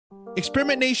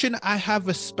Experiment Nation, I have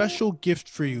a special gift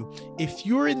for you. If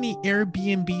you're in the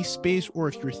Airbnb space, or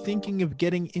if you're thinking of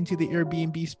getting into the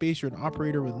Airbnb space, you're an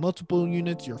operator with multiple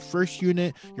units, your first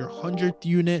unit, your 100th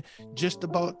unit, just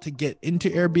about to get into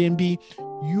Airbnb,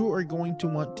 you are going to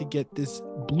want to get this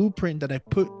blueprint that I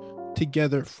put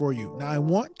together for you. Now, I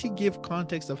want to give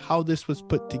context of how this was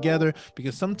put together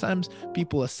because sometimes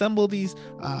people assemble these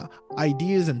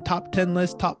ideas and top 10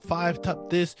 lists, top five, top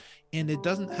this, and it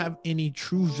doesn't have any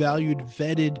true valued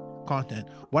vetted content.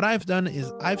 What I've done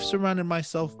is I've surrounded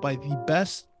myself by the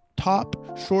best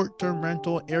top short-term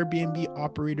rental Airbnb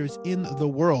operators in the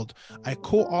world. I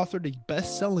co-authored a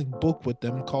best-selling book with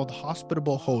them called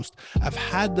Hospitable Host. I've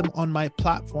had them on my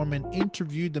platform and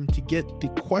interviewed them to get the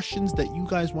questions that you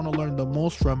guys want to learn the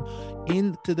most from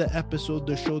into the episode,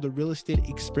 the show, The Real Estate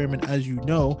Experiment, as you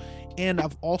know. And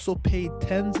I've also paid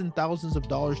tens and thousands of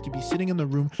dollars to be sitting in the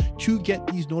room to get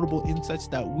these notable insights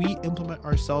that we implement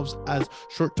ourselves as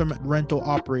short-term rental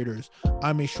operators.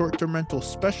 I'm a short-term rental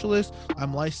specialist.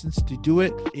 I'm licensed to do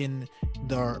it in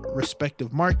the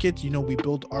respective markets. You know, we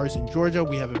build ours in Georgia.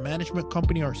 We have a management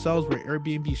company ourselves. We're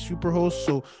Airbnb Superhost.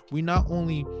 So we not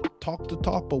only talk the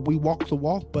talk, but we walk the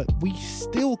walk, but we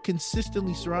still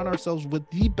consistently surround ourselves with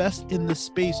the best in the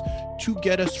space to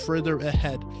get us further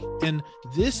ahead. And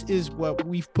this is what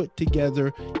we've put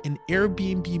together, an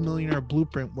Airbnb Millionaire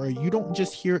Blueprint, where you don't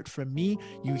just hear it from me,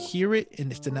 you hear it,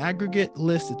 and it's an aggregate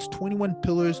list. It's 21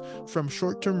 pillars from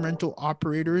short-term rental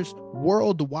operators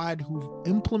worldwide who've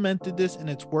implemented this and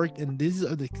it's worked. And these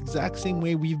are the exact same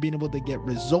way we've been able to get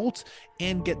results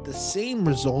and get the same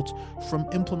results from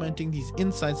implementing these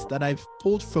insights that I've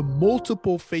pulled from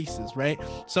multiple faces, right?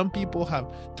 Some people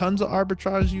have tons of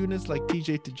arbitrage units like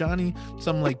TJ Tijani.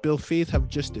 Some like Bill Faith have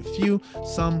just a few.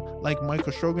 Some like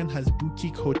Michael Shogun has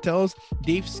boutique hotels.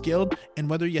 They've scaled. And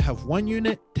whether you have 1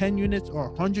 unit, 10 units,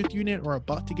 or 100th unit, or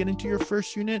about to get into your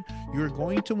first unit, you're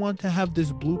going to want to have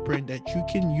this blueprint that you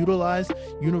can utilize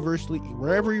universally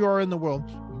wherever you are in the world.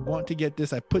 Want to get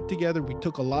this. I put together, we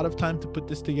took a lot of time to put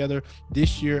this together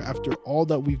this year after all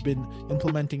that we've been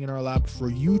implementing in our lab,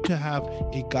 for you to have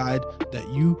a guide that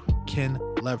you can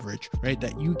leverage, right?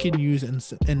 That you can use and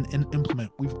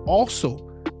implement. We've also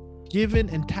given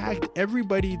and tagged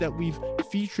everybody that we've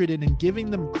featured in and giving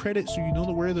them credit, so you know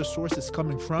where the source is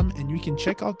coming from. And you can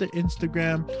check out their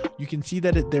Instagram. You can see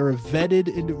that they're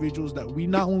vetted individuals that we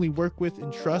not only work with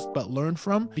and trust but learn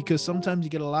from, because sometimes you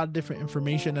get a lot of different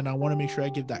information, and I want to make sure I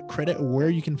give that credit where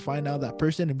you can find out that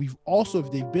person. And we've also,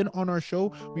 if they've been on our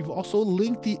show, we've also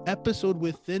linked the episode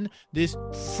within this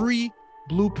free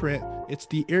blueprint. It's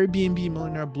the Airbnb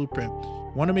Millionaire Blueprint.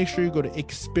 Want to make sure you go to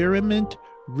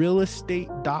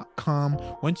experimentrealestate.com.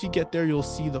 Once you get there, you'll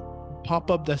see the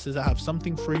pop-up that says I have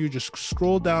something for you. Just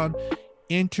scroll down,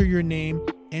 enter your name,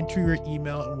 enter your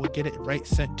email, and we'll get it right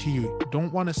sent to you.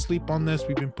 Don't want to sleep on this.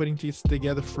 We've been putting this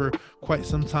together for quite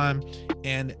some time,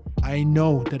 and I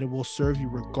know that it will serve you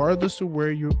regardless of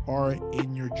where you are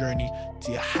in your journey,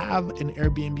 to have an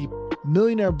Airbnb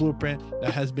Millionaire Blueprint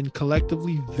that has been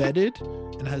collectively vetted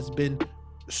and has been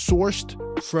sourced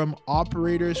from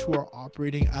operators who are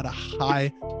operating at a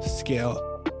high scale.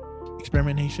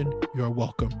 Experiment Nation, you are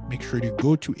welcome. Make sure to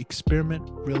go to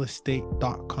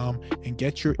experimentrealestate.com and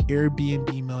get your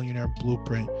Airbnb Millionaire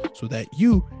Blueprint so that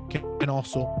you can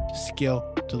also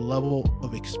scale to the level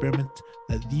of experiments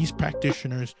that these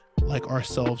practitioners like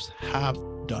ourselves have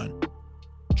done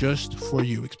just for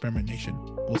you. Experiment Nation,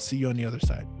 we'll see you on the other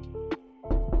side.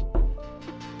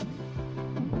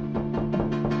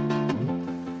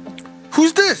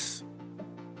 Who's this?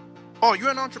 Oh, you're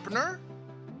an entrepreneur?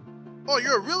 Oh,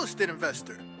 you're a real estate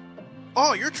investor.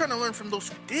 Oh, you're trying to learn from those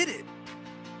who did it.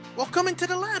 Well, come into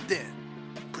the lab then.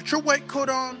 Put your white coat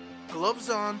on, gloves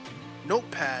on,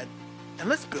 notepad, and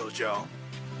let's build, y'all.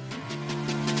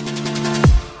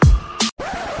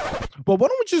 Well, why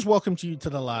don't we just welcome you to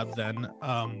the lab then,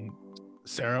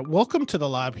 Sarah? Welcome to the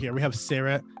lab here. We have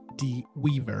Sarah D.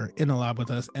 Weaver in the lab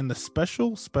with us, and the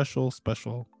special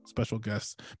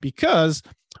guest, because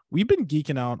we've been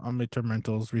geeking out on midterm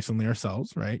rentals recently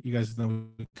ourselves, right? You guys know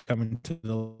we come into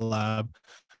the lab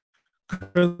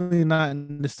currently not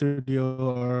in the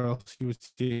studio, or else you would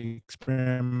see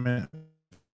experiment,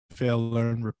 fail,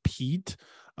 learn, repeat.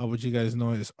 What you guys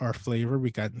know is our flavor. We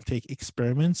got to take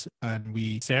experiments, and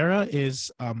Sarah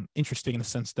is interesting in the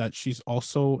sense that she's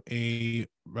also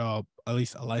at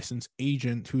least a licensed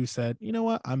agent who said, you know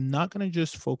what, I'm not going to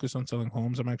just focus on selling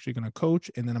homes. I'm actually going to coach,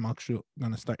 and then I'm actually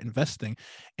going to start investing.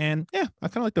 And yeah, I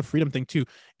kind of like the freedom thing too.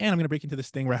 And I'm going to break into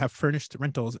this thing where I have furnished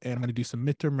rentals, and I'm going to do some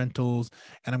midterm rentals,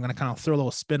 and I'm going to kind of throw a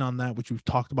little spin on that, which we've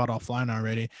talked about offline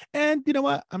already. And you know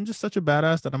what, I'm just such a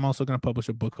badass that I'm also going to publish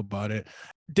a book about it.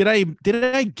 did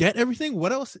I get everything?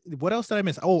 What else did I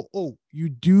miss?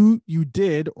 You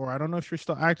did, or I don't know if you're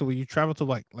still active. You traveled to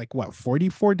like what,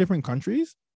 44 different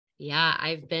countries? Yeah,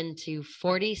 I've been to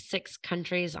 46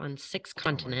 countries on 6 Oh my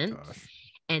continents. gosh.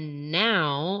 And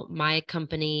now my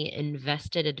company,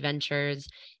 Invested Adventures,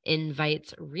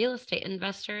 invites real estate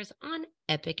investors on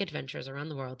epic adventures around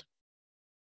the world.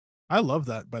 I love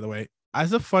that, by the way.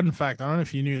 As a fun fact, I don't know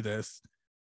if you knew this,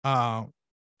 uh,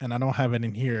 and I don't have it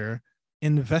in here.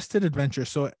 Invested adventure.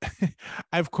 So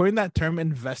I've coined that term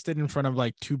invested in front of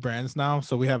like two brands now.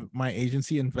 So we have my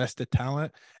agency, Invested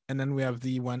Talent, and then we have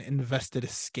the one Invested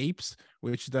Escapes,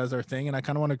 which does our thing. And I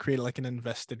kind of want to create like an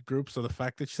invested group. So the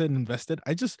fact that you said invested,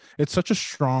 it's such a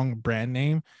strong brand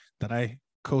name that I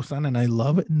co-sign, and I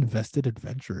love Invested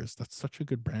Adventures. That's such a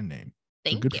good brand name.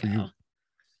 So Thank good you. for you.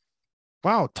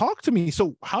 Wow, talk to me.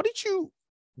 So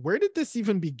where did this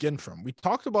even begin from? We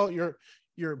talked about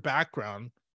your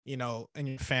background, and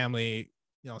your family,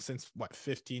 since what,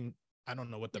 15, I don't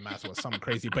know what the math was, something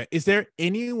crazy, but is there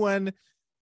anyone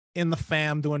in the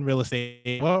fam doing real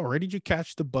estate? Well, where did you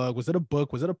catch the bug? Was it a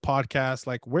book? Was it a podcast?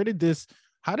 Like,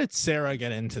 how did Sarah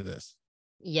get into this?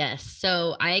 Yes.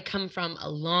 So I come from a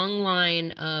long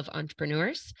line of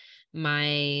entrepreneurs.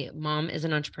 My mom is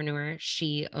an entrepreneur.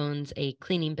 She owns a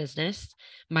cleaning business.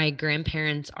 My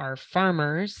grandparents are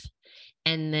farmers.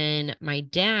 And then my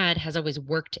dad has always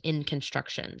worked in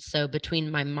construction. So between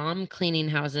my mom cleaning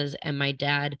houses and my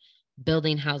dad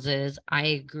building houses,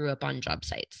 I grew up on job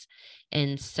sites.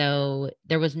 And so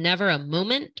there was never a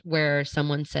moment where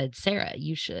someone said, Sarah,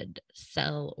 you should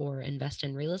sell or invest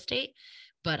in real estate.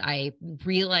 But I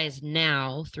realize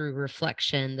now through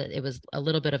reflection that it was a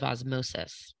little bit of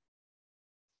osmosis.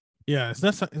 Yeah, it's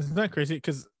not crazy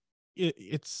because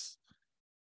it's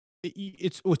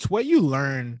it's what you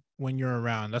learn when you're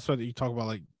around. That's what you talk about.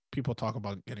 Like, people talk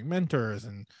about getting mentors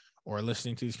and or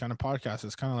listening to these kind of podcasts.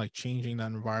 It's kind of like changing that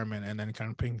environment and then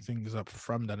kind of picking things up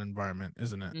from that environment,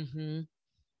 isn't it? Mm-hmm.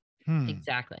 Hmm.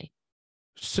 Exactly.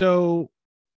 So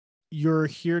you're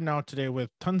here now today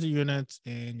with tons of units,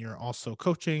 and you're also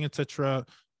coaching, etc.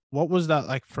 What was that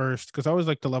like first? Because I always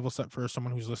like to level set for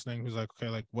someone who's listening, who's like, okay,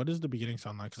 like what does the beginning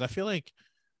sound like? Because I feel like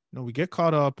we get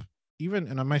caught up, even,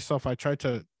 and I myself, I try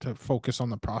to focus on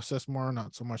the process more,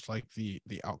 not so much like the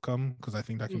outcome, because I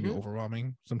think that can be Mm-hmm.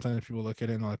 overwhelming. Sometimes people look at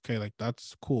it and like, okay, like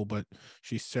that's cool, but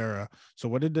she's Sarah. So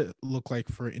what did it look like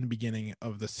for in the beginning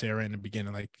of the Sarah, in the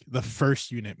beginning, like the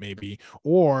first unit maybe?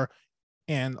 Or,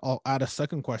 and I'll add a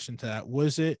second question to that.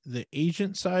 Was it the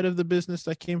agent side of the business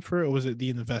that came first, or was it the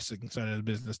investing side of the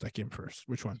business that came first?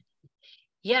 Which one?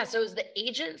 Yeah, so it was the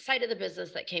agent side of the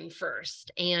business that came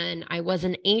first. And I was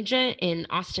an agent in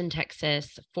Austin,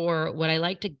 Texas for what I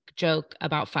like to joke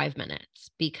about 5 minutes,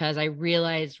 because I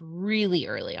realized really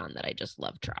early on that I just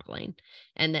loved traveling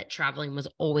and that traveling was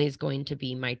always going to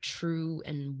be my true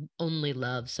and only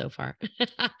love so far.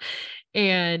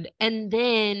 And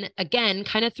then again,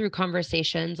 kind of through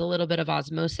conversations, a little bit of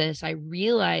osmosis, I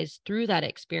realized through that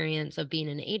experience of being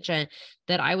an agent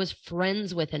that I was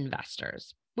friends with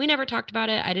investors. We never talked about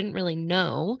it. I didn't really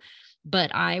know,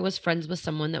 but I was friends with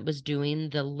someone that was doing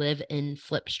the live in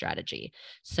flip strategy.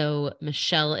 So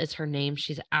Michelle is her name.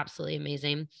 She's absolutely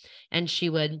amazing. And she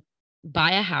would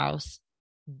buy a house,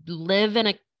 live in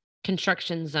a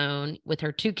construction zone with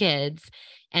her 2 kids,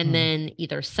 and Hmm. then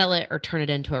either sell it or turn it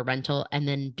into a rental and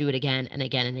then do it again and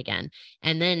again and again.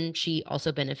 And then she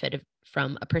also benefited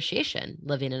from appreciation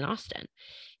living in Austin.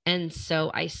 And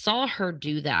so I saw her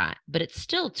do that, but it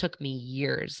still took me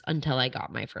years until I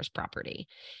got my first property.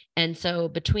 And so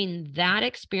between that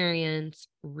experience,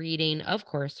 reading, of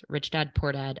course, Rich Dad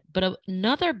Poor Dad, but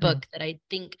another Hmm. book that I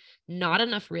think not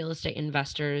enough real estate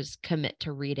investors commit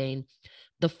to reading,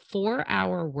 The 4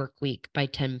 Hour Work Week by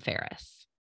Tim Ferriss.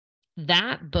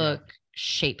 That Yeah. book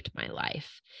shaped my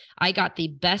life. I got the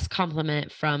best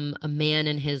compliment from a man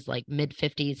in his like mid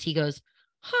 50s. He goes,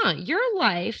 "Huh, your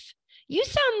life, you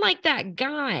sound like that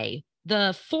guy,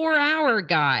 the 4 hour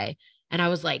guy." And I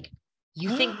was like, "You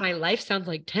think my life sounds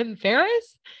like Tim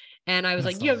Ferriss?" And I was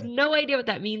That's like, "You have awesome. no idea what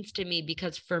that means to me,"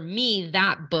 because for me,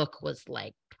 that book was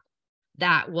like,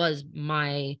 that was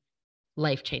my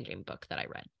life changing book that I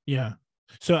read. Yeah.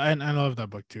 So, and I love that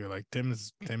book too. Like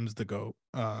Tim's the goat.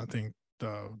 I think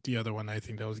the other one I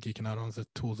think that was geeking out on is the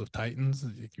Tools of Titans.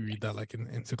 You can read that like an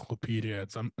encyclopedia.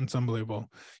 It's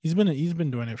unbelievable. He's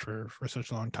been doing it for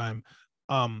such a long time.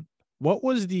 What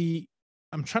was the?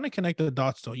 I'm trying to connect the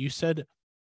dots though. You said,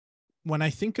 when I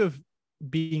think of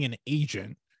being an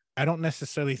agent, I don't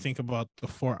necessarily think about the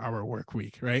 4 hour work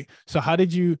week, right? So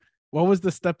what was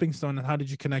the stepping stone, and how did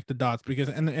you connect the dots? Because,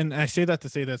 and I say that to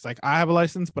say this, like, I have a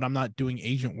license, but I'm not doing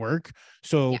agent work.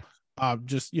 So Yeah.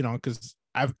 Just, because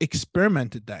I've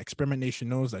experimented that. Experiment Nation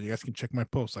knows that. You guys can check my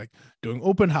posts, like doing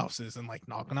open houses and like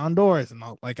knocking on doors and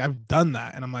all. Like I've done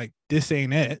that, and I'm like, this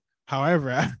ain't it.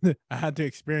 However, I had to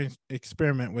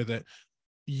experiment with it.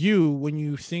 When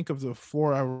you think of the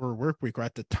 4-hour work week, or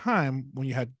at the time when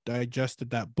you had digested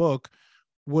that book,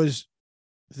 was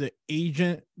the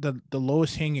agent the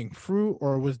lowest hanging fruit,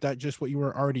 or was that just what you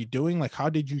were already doing? Like, how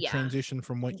did you Yeah. transition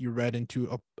from what you read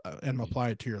into and apply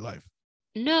it to your life?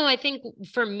 No, I think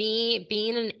for me,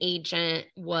 being an agent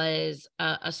was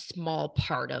a small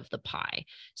part of the pie.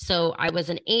 So I was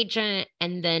an agent,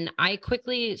 and then I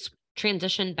quickly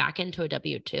transitioned back into a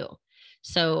W-2.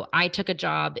 So I took a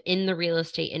job in the real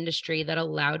estate industry that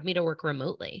allowed me to work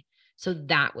remotely. So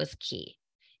that was key.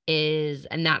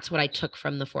 And that's what I took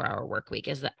from the 4-hour work week,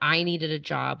 is that I needed a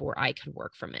job where I could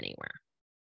work from anywhere.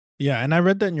 Yeah, and I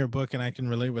read that in your book, and I can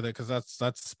relate with it because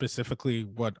that's specifically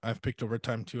what I've picked over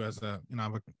time too. As you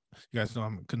guys know,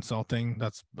 I'm consulting.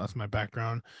 That's my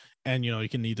background, and you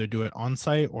can either do it on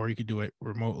site or you could do it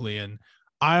remotely. And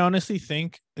I honestly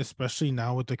think, especially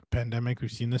now with the pandemic,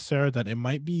 we've seen this, Sarah, that it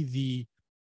might be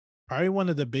probably one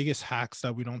of the biggest hacks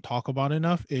that we don't talk about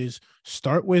enough is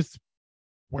start with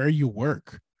where you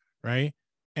work, right?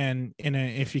 And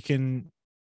if you can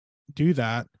do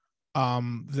that,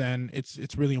 then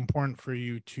it's really important for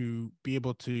you to be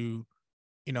able to,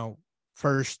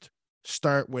 first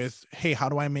start with, hey, how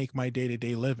do I make my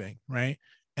day-to-day living, right?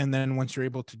 And then once you're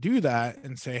able to do that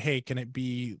and say, hey, can it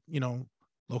be,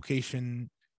 location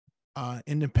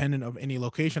independent of any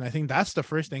location, I think that's the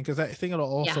first thing, because I think it'll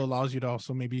Yeah. also allows you to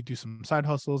also maybe do some side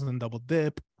hustles and double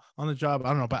dip on the job. I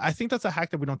don't know, but I think that's a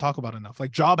hack that we don't talk about enough,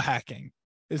 like job hacking,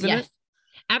 isn't it? Yes.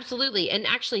 Absolutely. And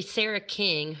actually, Sarah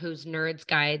King, who's Nerd's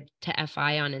Guide to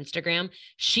FI on Instagram,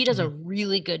 she does a Mhm.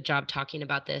 really good job talking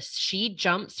about this. She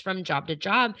jumps from job to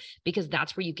job because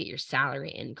that's where you get your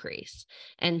salary increase.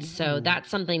 And so Ooh, that's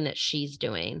something that she's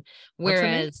doing. what's her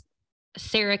name? Whereas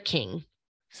Sarah King,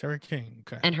 Sarah King.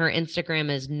 Okay, and her Instagram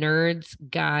is Nerd's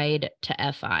Guide to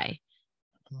FI.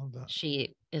 I love that.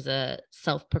 She is a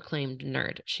self-proclaimed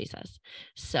nerd, she says.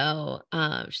 So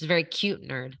she's a very cute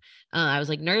nerd. I was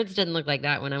like, nerds didn't look like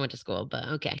that when I went to school, but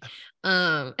okay.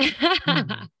 Um,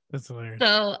 That's hilarious.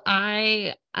 so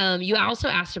you also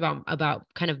asked about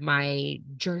kind of my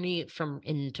journey from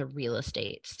into real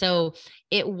estate. So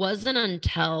it wasn't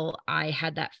until I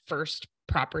had that first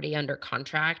property under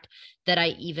contract that I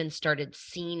even started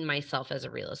seeing myself as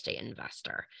a real estate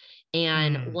investor.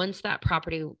 And Mm. once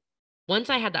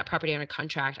I had that property under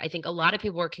contract, I think a lot of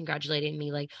people were congratulating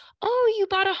me, like, oh, you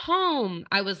bought a home.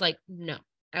 I was like, no.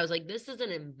 I was like, this is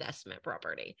an investment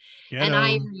property. Get And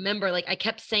I them. remember, like, I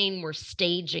kept saying we're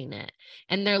staging it.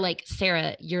 And they're like,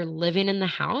 Sarah, you're living in the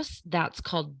house. That's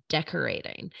called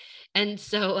decorating. And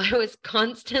so I was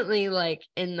constantly like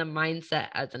in the mindset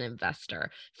as an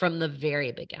investor from the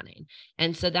very beginning.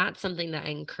 And so that's something that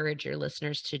I encourage your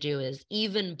listeners to do, is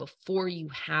even before you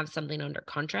have something under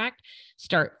contract,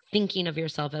 start thinking of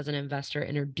yourself as an investor,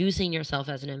 introducing yourself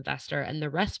as an investor, and the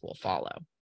rest will follow.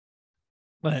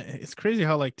 But it's crazy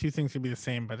how like two things can be the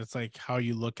same, but it's like how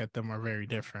you look at them are very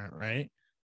different, right?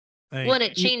 Well,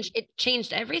 Like, and it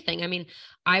changed everything. I mean,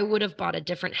 I would have bought a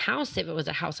different house if it was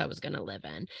a house I was going to live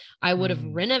in. I would have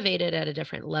mm, renovated at a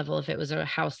different level if it was a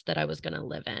house that I was going to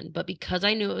live in. But because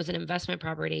I knew it was an investment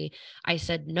property, I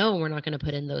said, no, we're not going to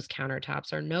put in those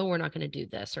countertops, or no, we're not going to do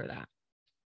this or that.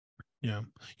 yeah.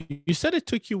 You said it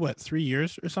took you what, 3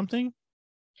 years or something?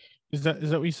 Is that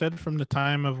what you said from the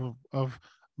time of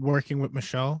working with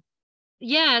Michelle?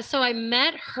 Yeah, so I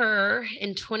met her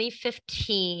in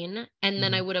 2015, and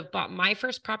then I Mhm. would have bought my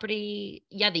first property,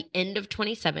 yeah, the end of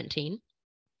 2017.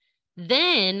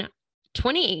 Then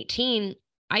 2018,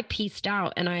 I pieced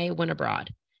out and I went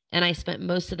abroad. And I spent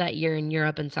most of that year in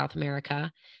Europe and South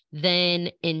America.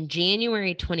 Then in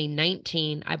January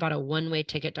 2019, I bought a one-way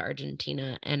ticket to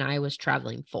Argentina, and I was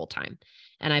traveling full time.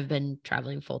 And I've been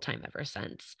traveling full time ever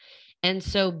since. And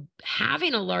so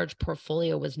having a large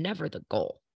portfolio was never the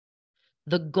goal.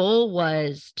 The goal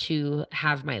was to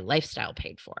have my lifestyle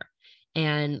paid for.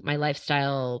 And my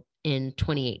lifestyle in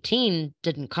 2018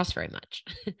 didn't cost very much.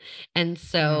 And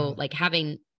so, Mm. like,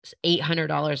 having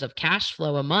 $800 of cash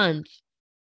flow a month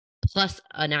plus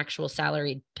an actual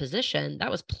salaried position, that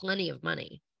was plenty of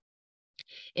money.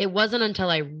 It wasn't until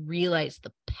I realized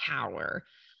the power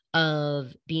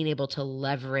of being able to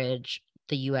leverage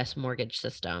the US mortgage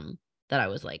system that I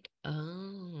was like,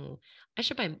 oh, I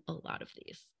should buy a lot of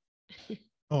these.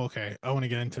 Oh, okay. I want to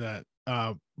get into that.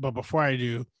 But before I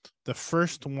do, the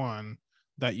first one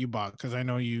that you bought, because I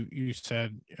know you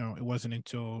said, it wasn't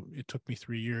until it took me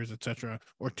 3 years, etc.,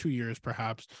 or 2 years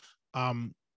perhaps.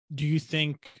 Um, do you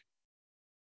think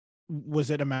was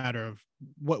it a matter of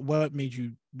what made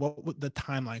you, the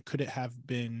timeline? Could it have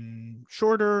been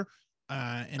shorter?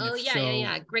 And Oh if yeah,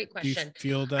 so, great do you question.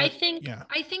 feel I that? think Yeah.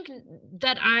 I think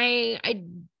that I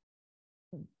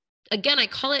again, I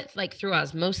call it like through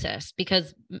osmosis,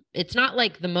 because it's not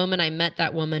like the moment I met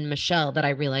that woman, Michelle, that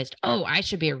I realized, oh, I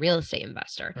should be a real estate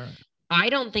investor. Right. I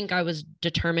don't think I was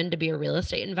determined to be a real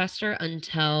estate investor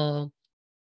until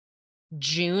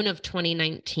June of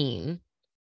 2019.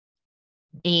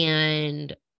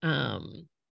 And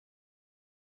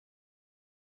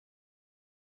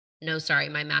no, sorry,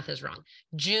 my math is wrong.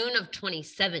 June of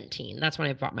 2017. That's when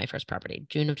I bought my first property.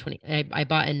 June of 20. I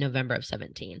bought in November of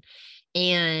 17.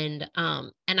 And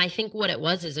I think what it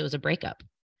was is it was a breakup.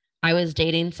 I was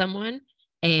dating someone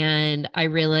and I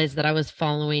realized that I was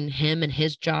following him and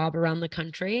his job around the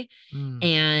country.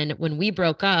 And when we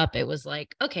broke up, it was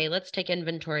like, okay, let's take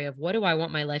inventory of what do I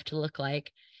want my life to look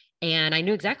like? And I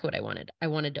knew exactly what I wanted. I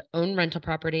wanted to own rental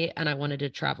property and I wanted to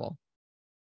travel.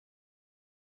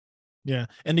 Yeah.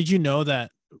 And did you know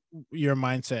that your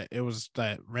mindset, it was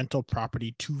that rental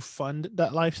property to fund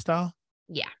that lifestyle?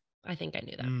 Yeah, I think I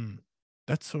knew that.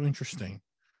 That's so interesting.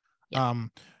 Yeah.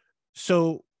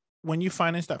 So when you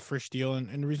finance that first deal,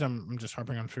 and the reason I'm just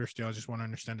harping on first deal, I just want to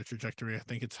understand the trajectory. I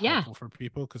think it's Yeah. helpful for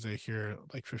people because they hear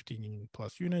like 15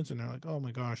 plus units and they're like, oh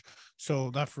my gosh.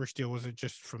 So that first deal, was it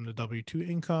just from the W-2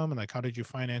 income, and like, how did you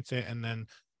finance it? And then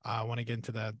I want to get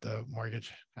into the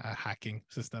mortgage hacking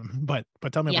system, but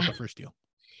tell me about the first deal.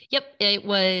 Yep. It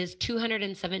was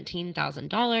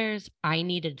 $217,000. I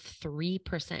needed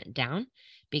 3% down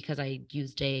because I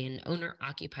used an owner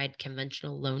occupied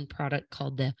conventional loan product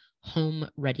called the Home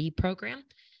Ready program.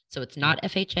 So it's not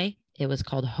FHA. It was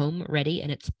called Home Ready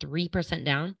and it's 3%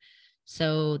 down.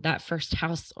 So that first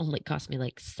house only cost me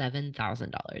like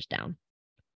 $7,000 down.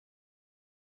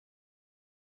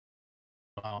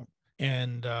 Wow.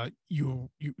 And you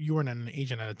weren't an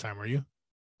agent at the time, were you?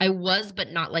 I was,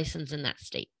 but not licensed in that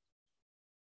state.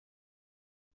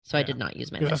 So I did not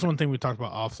use my license. That's one thing we talked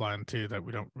about offline too, that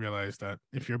we don't realize that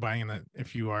if you're buying in that,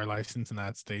 if you are licensed in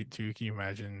that state too, can you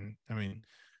imagine? I mean,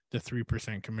 the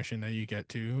 3% commission that you get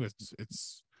too,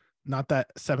 it's not that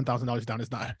 $7,000 down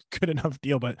is not a good enough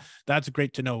deal, but that's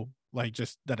great to know, like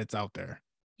just that it's out there.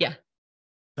 Yeah.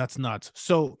 That's nuts.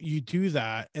 So you do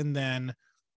that. And then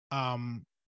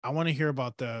I want to hear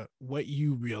about what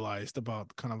you realized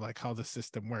about kind of like how the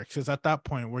system works. Because at that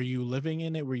point, were you living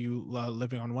in it? Were you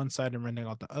living on one side and renting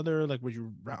out the other? Like, were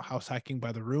you house hacking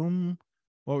by the room?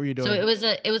 What were you doing? So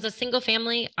it was a single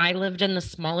family. I lived in the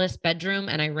smallest bedroom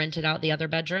and I rented out the other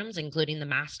bedrooms, including the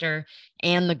master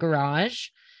and the garage.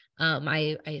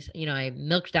 I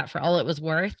milked that for all it was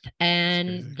worth.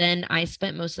 And then I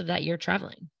spent most of that year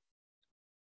traveling.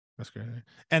 That's great.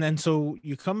 And then so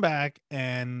you come back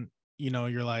and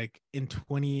you're like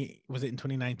was it in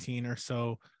 2019 or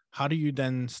so? How do you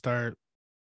then start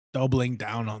doubling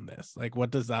down on this? Like, what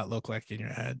does that look like in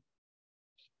your head?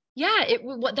 Yeah,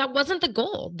 that wasn't the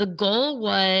goal. The goal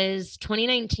was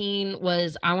 2019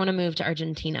 was I want to move to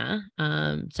Argentina.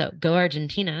 So go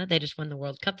Argentina. They just won the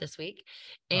World Cup this week.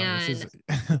 And this is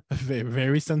a very,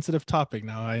 very sensitive topic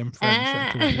now. I am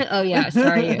French. Oh yeah,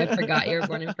 sorry, I forgot you were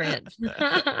born in France.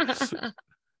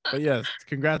 But yes,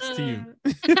 congrats to you.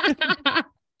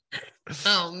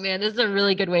 Oh man, this is a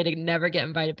really good way to never get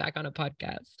invited back on a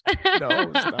podcast. No,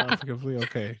 it's not completely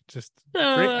okay. Just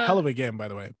great, hell of a game, by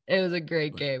the way. It was a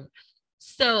great game.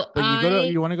 So but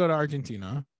you want to go to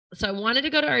Argentina. So I wanted to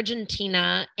go to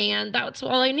Argentina, and that's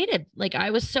all I needed. Like,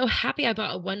 I was so happy. I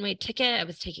bought a one-way ticket. I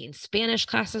was taking Spanish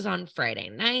classes on Friday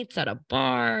nights at a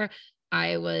bar.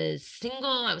 I was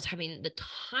single. I was having the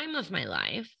time of my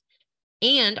life,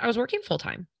 and I was working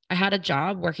full-time. I had a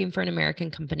job working for an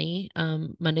American company,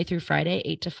 Monday through Friday,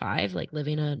 8 to 5, like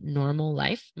living a normal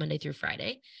life Monday through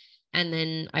Friday. And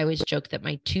then I always joke that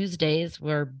my Tuesdays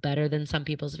were better than some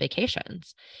people's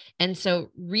vacations. And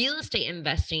so real estate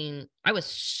investing, I was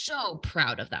so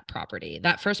proud of that property.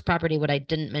 That first property, what I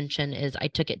didn't mention is I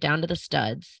took it down to the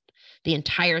studs, the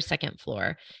entire second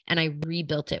floor, and I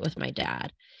rebuilt it with my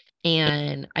dad.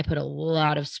 And I put a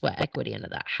lot of sweat equity into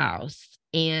that house.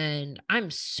 And I'm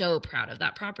so proud of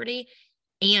that property.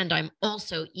 And I'm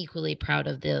also equally proud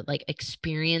of the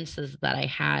experiences that I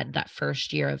had that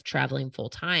first year of traveling full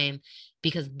time,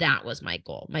 because that was my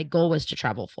goal. My goal was to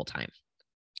travel full time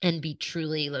and be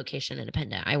truly location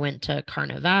independent. I went to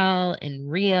Carnival in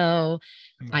Rio.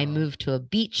 Wow. I moved to a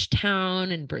beach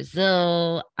town in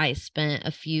Brazil. I spent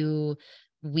a few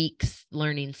weeks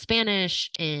learning Spanish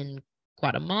in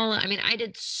Guatemala. I mean, I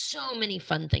did so many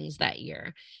fun things that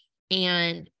year.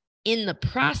 And in the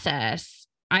process,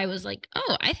 I was like,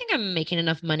 oh, I think I'm making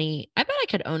enough money. I bet I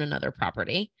could own another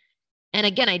property. And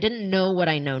again, I didn't know what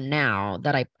I know now,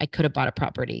 that I could have bought a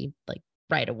property like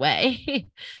right away,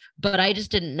 but I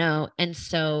just didn't know. And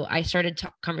so I started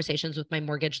conversations with my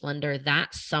mortgage lender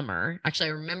that summer. Actually,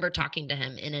 I remember talking to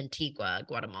him in Antigua,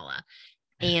 Guatemala.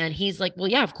 And he's like, well,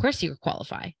 yeah, of course you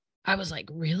qualify. I was like,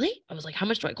 really? I was like, how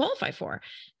much do I qualify for?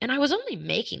 And I was only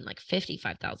making like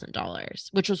 $55,000,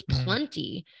 which was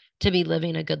plenty to be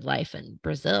living a good life in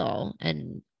Brazil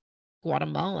and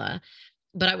Guatemala.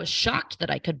 But I was shocked that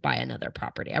I could buy another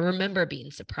property. I remember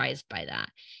being surprised by that.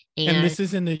 And this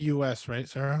is in the US, right,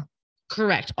 Sarah?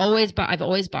 Correct. I've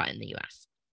always bought in the US.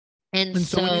 And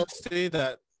so when you say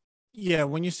that, yeah,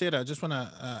 when you say that, I just want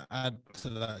to add to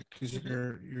that, because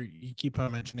you keep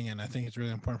on mentioning it, and I think it's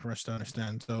really important for us to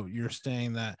understand. So you're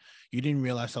saying that you didn't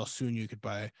realize how soon you could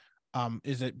buy.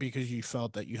 Is it because you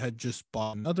felt that you had just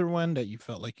bought another one, that you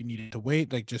felt like you needed to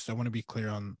wait? Like, just I want to be clear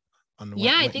on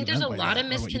yeah, I think there's a lot of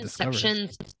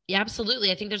misconceptions. Yeah, absolutely.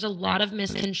 I think there's a lot of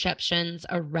misconceptions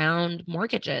around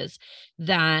mortgages,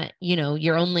 that, you know,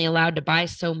 you're only allowed to buy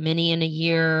so many in a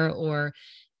year, or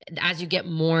as you get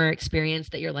more experience,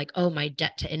 that you're like, oh, my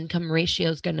debt to income ratio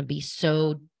is going to be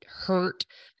so hurt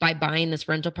by buying this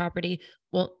rental property.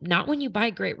 Well, not when you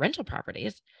buy great rental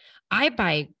properties. I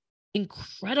buy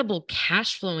incredible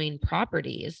cash flowing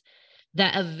properties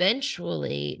that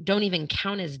eventually don't even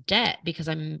count as debt, because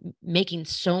I'm making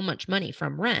so much money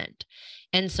from rent.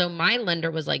 And so my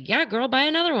lender was like, yeah, girl, buy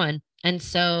another one. And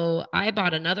so I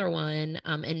bought another one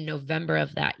in November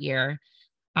of that year.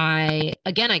 I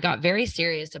got very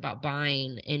serious about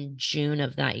buying in June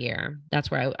of that year. That's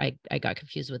where I got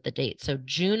confused with the date. So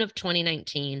June of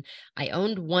 2019, I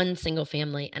owned one single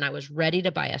family and I was ready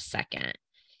to buy a second.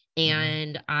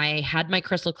 And I had my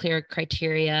crystal clear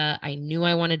criteria. I knew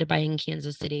I wanted to buy in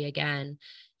Kansas City again,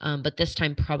 but this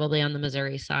time probably on the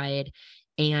Missouri side.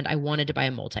 And I wanted to buy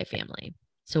a multifamily.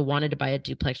 So wanted to buy a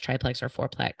duplex, triplex, or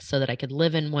fourplex so that I could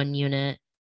live in one unit,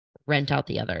 rent out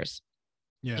the others.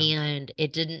 Yeah. And I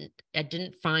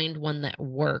didn't find one that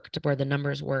worked, where the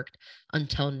numbers worked,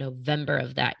 until November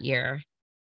of that year.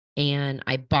 And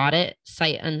I bought it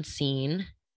sight unseen.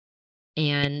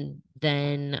 And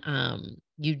then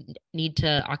you need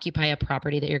to occupy a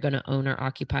property that you're going to own or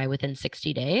occupy within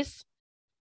 60 days.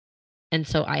 And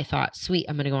so I thought, sweet,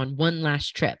 I'm going to go on one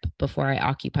last trip before I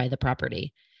occupy the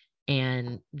property.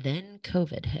 And then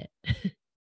COVID hit.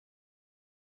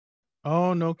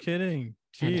 Oh, no kidding.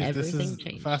 Jeez, this is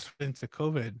changed. Fast into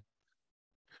COVID.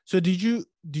 So did you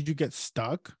get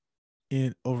stuck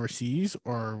in overseas,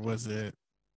 or was it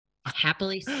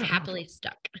happily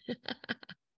stuck?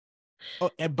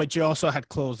 Oh, but you also had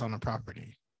closed on the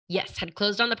property. Yes, had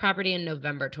closed on the property in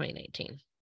November 2019.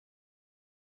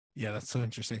 Yeah, that's so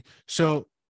interesting. So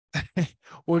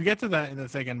we'll get to that in a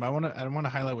second, but I want to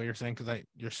highlight what you're saying, because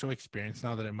you're so experienced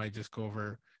now that it might just go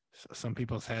over some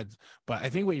people's heads. But I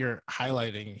think what you're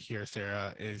highlighting here,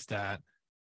 Sarah, is that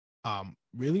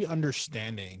really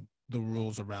understanding the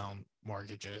rules around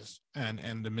mortgages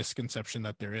and the misconception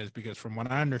that there is, because from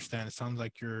what I understand, it sounds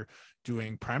like you're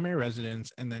doing primary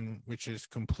residence, and then, which is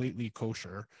completely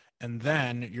kosher, and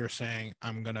then you're saying,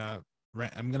 I'm gonna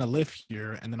live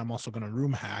here, and then I'm also gonna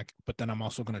room hack, but then I'm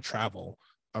also gonna travel,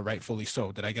 rightfully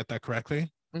so. Did I get that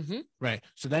correctly? Mm-hmm. Right.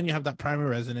 So then you have that primary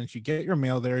residence, you get your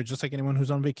mail there, just like anyone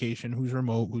who's on vacation, who's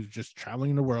remote, who's just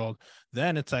traveling the world.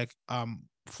 Then it's like,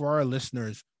 for our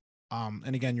listeners,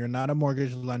 and again, you're not a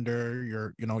mortgage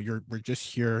lender, we're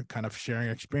just here kind of sharing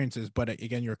experiences, but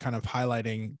again, you're kind of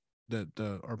highlighting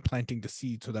or planting the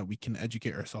seed so that we can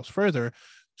educate ourselves further.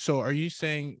 So are you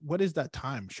saying, what is that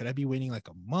time? Should I be waiting like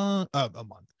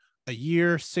a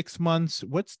year, 6 months?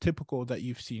 What's typical that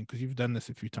you've seen? Because you've done this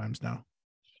a few times now.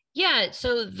 Yeah.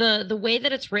 So the way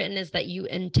that it's written is that you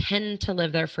intend to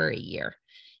live there for a year.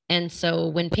 And so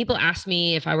when people ask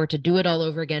me if I were to do it all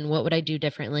over again, what would I do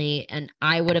differently? And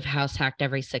I would have house hacked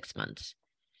every 6 months,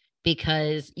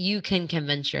 because you can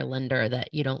convince your lender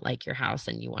that you don't like your house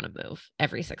and you want to move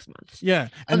every 6 months. Yeah.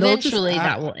 And eventually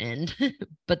that will end,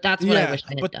 but that's what I wish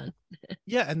I had done.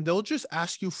 Yeah. And they'll just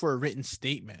ask you for a written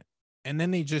statement, and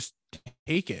then they just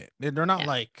take it. They're not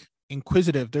like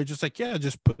inquisitive. They're just like, yeah,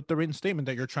 just put the written statement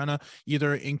that you're trying to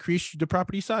either increase the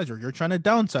property size, or you're trying to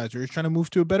downsize, or you're trying to move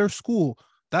to a better school.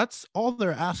 That's all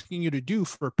they're asking you to do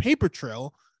for paper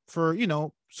trail, for,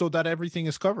 so that everything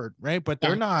is covered. Right. But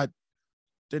they're not,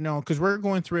 because we're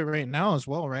going through it right now as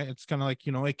well. Right. It's kind of like,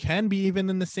 it can be even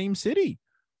in the same city.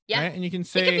 Yeah. Right? And you can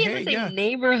say, it could be in the same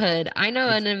neighborhood. I know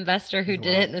an investor who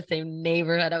did it in the same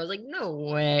neighborhood. I was like, no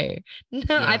way. No,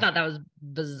 I thought that was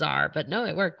bizarre, but no,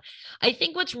 it worked. I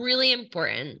think what's really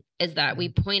important is that we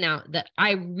point out that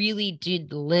I really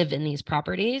did live in these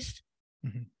properties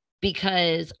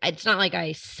because it's not like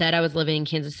I said I was living in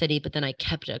Kansas City, but then I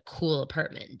kept a cool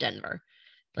apartment in Denver.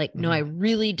 Like, no, I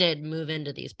really did move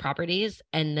into these properties,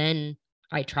 and then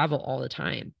I travel all the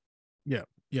time. Yeah.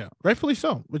 Yeah. Rightfully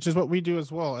so, which is what we do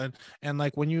as well. And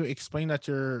like when you explain that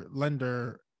to your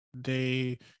lender,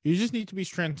 you just need to be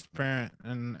transparent,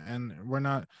 and we're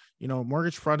not,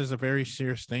 mortgage fraud is a very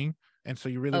serious thing. And so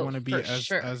you really want to be for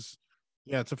sure.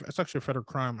 yeah, it's actually a federal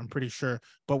crime, I'm pretty sure.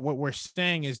 But what we're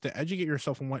saying is to educate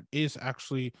yourself on what is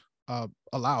actually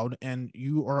allowed, and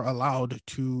you are allowed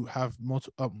to have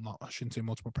multiple, I shouldn't say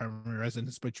multiple primary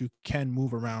residence, but you can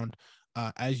move around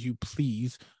as you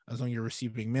please, as long as you're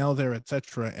receiving mail there,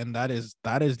 etc. And that is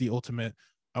the ultimate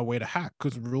way to hack,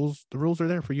 because the rules are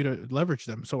there for you to leverage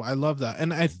them. So I love that,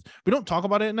 and we don't talk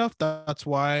about it enough. That's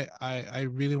why I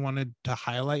really wanted to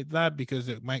highlight that, because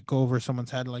it might go over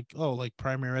someone's head, like, oh, like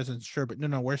primary residence, sure, but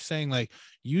no, we're saying like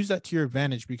use that to your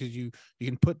advantage, because you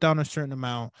can put down a certain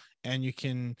amount, and you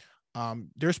can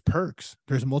there's perks,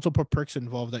 there's multiple perks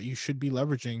involved that you should be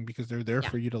leveraging, because they're there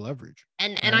for you to leverage.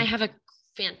 And I have a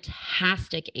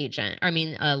fantastic agent,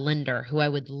 a lender who I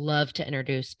would love to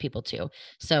introduce people to.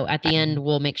 So at the end,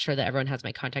 we'll make sure that everyone has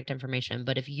my contact information.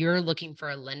 But if you're looking for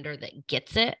a lender that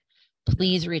gets it,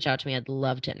 please reach out to me. I'd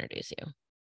love to introduce you.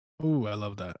 Oh, I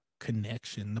love that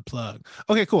connection, the plug.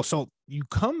 Okay, cool. So you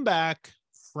come back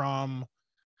from,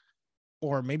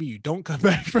 or maybe you don't come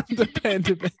back from the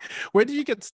pandemic. Where did you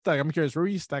get stuck? I'm curious. Where were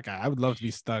you stuck at? I would love to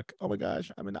be stuck. Oh my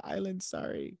gosh, I'm in the island.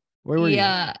 Sorry. Where were you?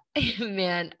 Yeah,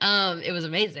 man. It was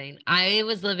amazing. I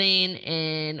was living,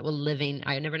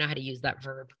 I never know how to use that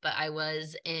verb, but I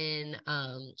was in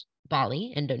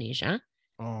Bali, Indonesia.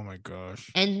 Oh my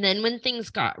gosh. And then when things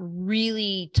got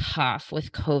really tough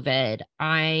with COVID,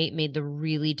 I made the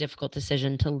really difficult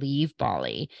decision to leave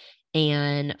Bali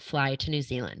and fly to New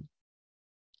Zealand.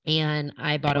 And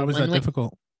I bought Why was that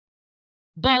difficult?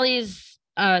 Bali's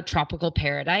a tropical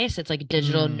paradise. It's like a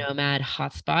digital nomad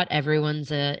hotspot.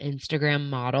 Everyone's an Instagram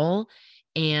model,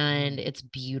 and it's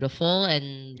beautiful,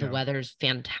 and the weather's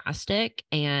fantastic.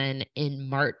 And in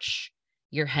March,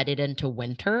 you're headed into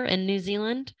winter in New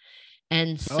Zealand.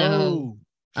 And so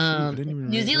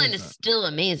New Zealand is still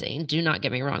amazing. Do not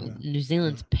get me wrong. New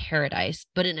Zealand's paradise,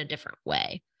 but in a different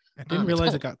way. I didn't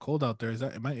realize it got cold out there.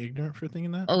 Am I ignorant for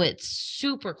thinking that? Oh, it's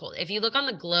super cold. If you look on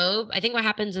the globe, I think what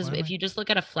happens is if you just look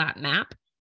at a flat map,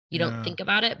 you don't think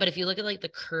about it. But if you look at like the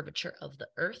curvature of the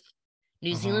earth,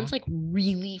 New Zealand's like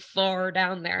really far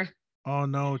down there. Oh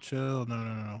no, chill.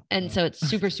 No. And so it's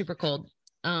super, super cold.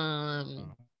 And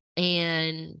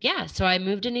yeah, so I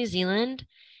moved to New Zealand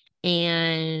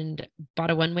and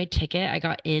bought a one-way ticket. I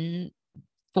got in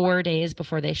 4 days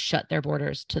before they shut their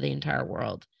borders to the entire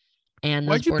world. And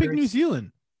why'd you pick New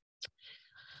Zealand?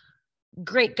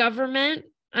 Great government.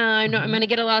 I know I'm going to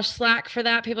get a lot of slack for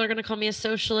that. People are going to call me a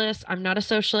socialist. I'm not a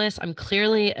socialist. I'm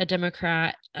clearly a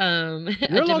Democrat.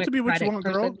 You're allowed to be what you want,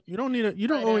 girl. You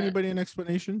don't owe anybody an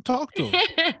explanation. Talk to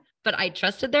them. But I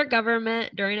trusted their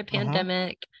government during a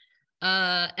pandemic.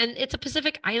 And it's a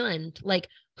Pacific island. Like,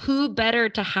 who better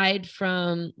to hide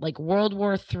from like World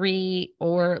War III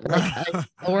or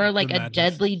like a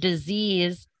deadly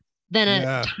disease than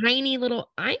a tiny little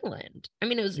island? I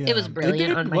mean, it was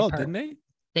brilliant on my part. Didn't they?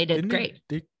 They did great.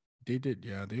 They did.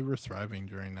 Yeah, they were thriving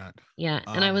during that. Yeah,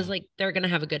 and I was like, they're gonna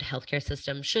have a good healthcare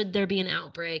system should there be an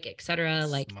outbreak, etc.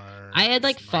 Like, I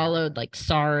had followed like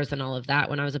SARS and all of that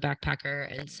when I was a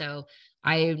backpacker, and so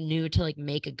I knew to like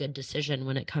make a good decision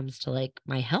when it comes to like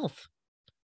my health.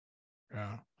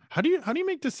 Yeah. How do you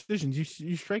make decisions?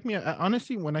 You strike me,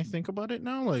 honestly, when I think about it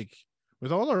now, like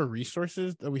with all our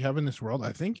resources that we have in this world,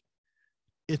 I think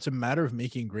it's a matter of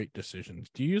making great decisions.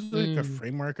 Do you use like a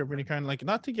framework of any kind? Like,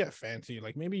 not to get fancy,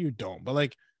 like maybe you don't, but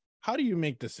like, how do you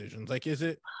make decisions? Like, is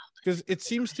it because it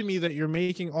seems to me that you're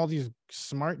making all these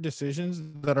smart decisions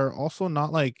that are also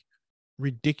not like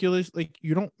ridiculous. Like,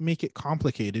 you don't make it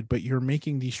complicated, but you're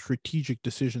making these strategic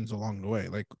decisions along the way.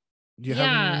 Like,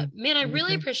 man, I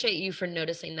really appreciate you for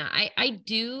noticing that.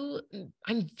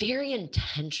 I'm very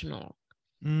intentional.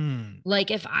 Like,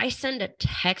 if I send a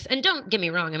text, and don't get me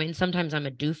wrong, I mean, sometimes I'm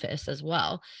a doofus as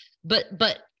well,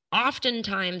 but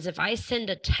oftentimes if I send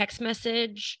a text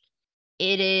message,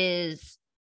 it is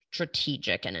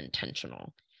strategic and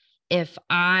intentional. If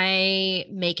I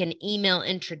make an email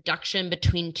introduction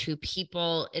between two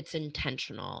people, it's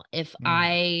intentional. If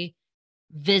I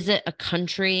visit a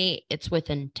country, it's with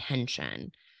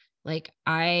intention. Like,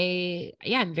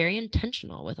 I'm very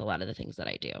intentional with a lot of the things that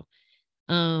I do.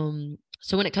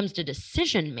 So when it comes to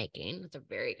decision making, that's a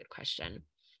very good question.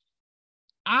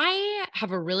 I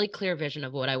have a really clear vision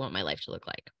of what I want my life to look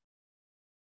like.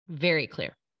 Very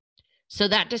clear. So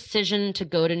that decision to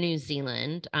go to New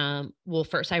Zealand, well,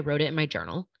 first I wrote it in my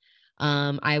journal.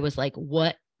 I was like,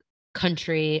 what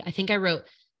country? I think I wrote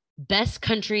best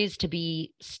countries to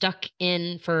be stuck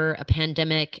in for a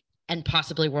pandemic and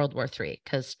possibly World War III,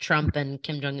 because Trump and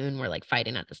Kim Jong-un were like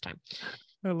fighting at this time.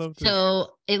 I love this.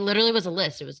 So it literally was a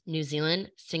list. It was New Zealand,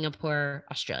 Singapore,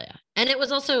 Australia. And it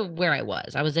was also where I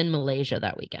was. I was in Malaysia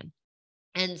that weekend.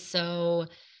 And so,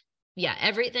 yeah,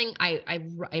 everything I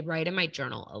write in my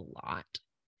journal a lot.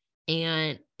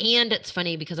 And it's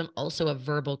funny because I'm also a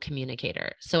verbal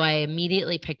communicator. So I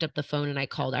immediately picked up the phone and I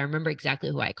called. I remember exactly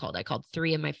who I called. I called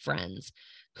 3 of my friends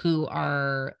who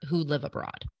live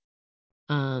abroad,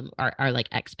 are like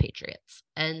expatriates.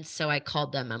 And so I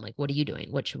called them. I'm like, what are you doing?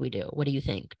 What should we do? What do you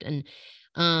think? And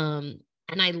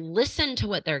I listen to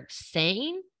what they're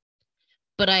saying,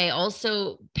 but I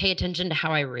also pay attention to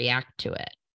how I react to it.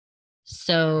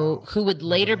 So who would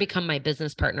later become my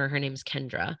business partner, her name's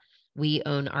Kendra. We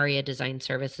own Aria Design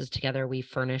Services together. We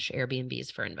furnish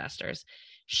Airbnbs for investors.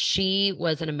 She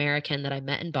was an American that I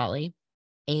met in Bali,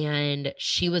 and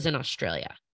she was in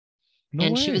Australia. No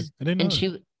and way. she was I didn't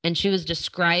know she was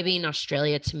describing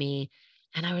Australia to me,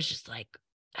 and I was just like,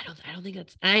 I don't think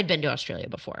that's, I had been to Australia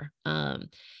before. And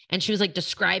she was like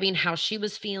describing how she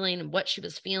was feeling and what she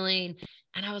was feeling.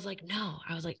 And I was like, no,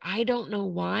 I don't know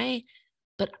why,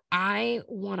 but I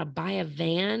want to buy a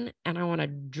van and I want to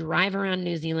drive around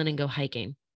New Zealand and go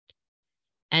hiking.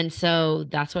 And so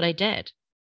that's what I did.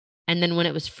 And then when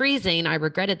it was freezing, I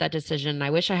regretted that decision. I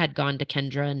wish I had gone to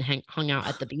Kendra and hung out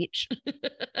at the beach.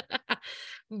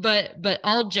 But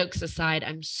all jokes aside,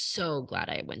 I'm so glad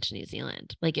I went to New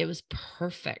Zealand. Like, it was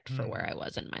perfect for where I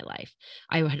was in my life.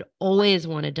 I had always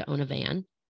wanted to own a van.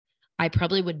 I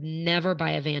probably would never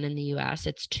buy a van in the US.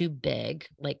 It's too big.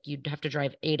 Like, you'd have to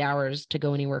drive 8 hours to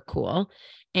go anywhere cool.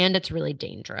 And it's really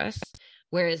dangerous.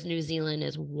 Whereas New Zealand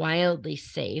is wildly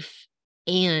safe,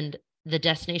 and the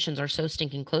destinations are so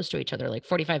stinking close to each other, like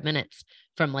 45 minutes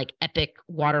from like epic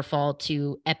waterfall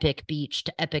to epic beach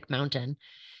to epic mountain.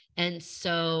 And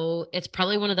so it's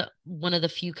probably one of the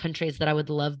few countries that I would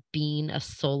love being a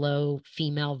solo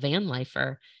female van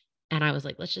lifer. And I was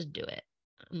like, let's just do it.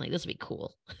 I'm like, this would be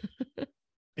cool.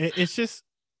 it's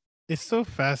so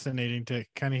fascinating to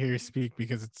kind of hear you speak,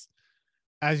 because it's,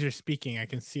 as you're speaking, I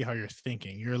can see how you're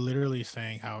thinking. You're literally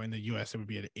saying how in the US it would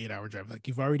be an 8-hour drive. Like,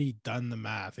 you've already done the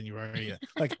math, and you've already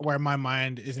like, where my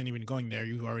mind isn't even going there.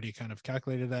 You've already kind of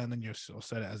calculated that, and then you're still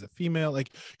set it as a female.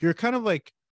 Like, you're kind of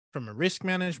like, from a risk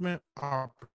management,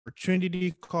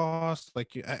 opportunity cost, like,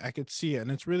 I could see it, and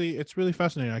it's really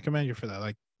fascinating. I commend you for that.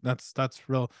 Like, that's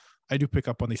real. I do pick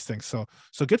up on these things. So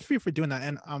good for you for doing that.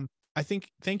 And I think,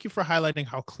 thank you for highlighting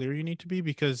how clear you need to be,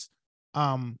 because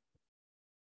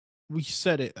we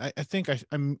said it. I think I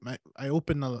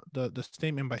opened the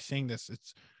statement by saying this.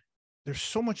 There's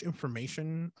so much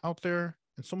information out there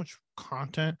and so much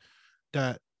content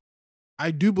that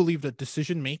I do believe that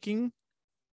decision making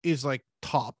is like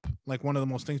top, like one of the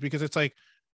most things, because it's like,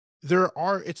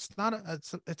 it's not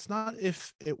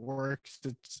if it works,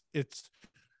 it's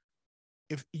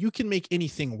if you can make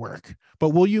anything work, but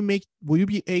will you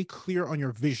be clear on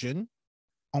your vision,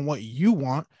 on what you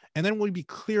want, and then will you be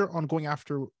clear on going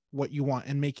after what you want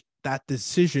and make that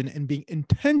decision and being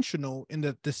intentional in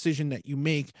the decision that you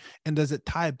make? And does it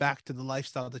tie back to the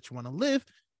lifestyle that you want to live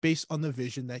based on the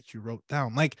vision that you wrote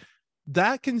down? Like,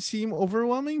 that can seem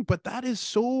overwhelming, but that is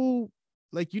so,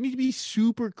 like, you need to be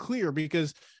super clear,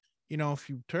 because, if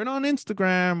you turn on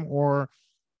Instagram or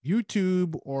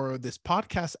YouTube or this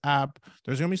podcast app,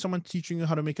 there's going to be someone teaching you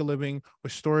how to make a living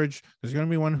with storage. There's going to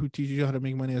be one who teaches you how to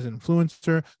make money as an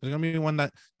influencer. There's going to be one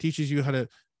that teaches you how to,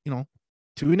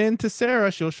 tune in to Sarah.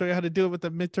 She'll show you how to deal with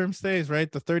the midterm stays, right?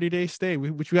 The 30-day stay,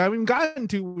 which we haven't even gotten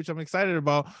to, which I'm excited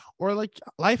about. Or like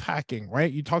life hacking,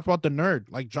 right? You talked about the nerd,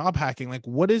 like job hacking. Like,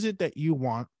 what is it that you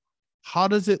want? How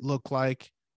does it look like?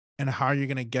 And how are you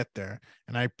going to get there?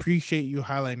 And I appreciate you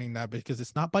highlighting that, because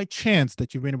it's not by chance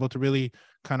that you've been able to really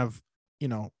kind of,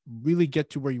 really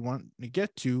get to where you want to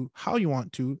get to, how you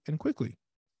want to, and quickly.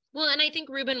 Well, and I think,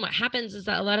 Ruben, what happens is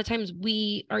that a lot of times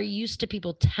we are used to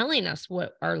people telling us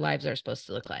what our lives are supposed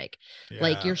to look like. Yeah.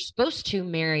 Like, you're supposed to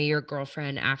marry your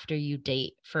girlfriend after you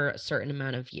date for a certain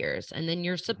amount of years. And then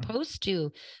you're supposed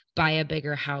to buy a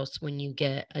bigger house when you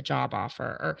get a job offer,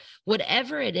 or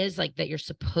whatever it is like that you're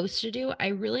supposed to do. I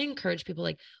really encourage people,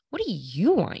 like, what do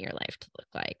you want your life to look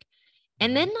like?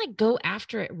 And then like go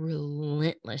after it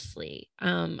relentlessly.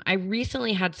 I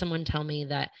recently had someone tell me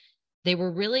that they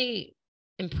were really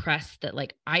impressed that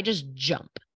like I just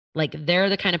jump. Like, they're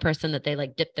the kind of person that they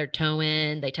like dip their toe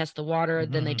in, they test the water,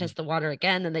 then they test the water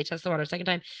again, then they test the water a second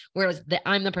time. Whereas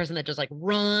I'm the person that just like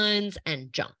runs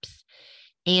and jumps.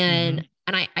 And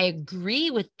I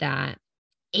agree with that.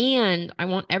 And I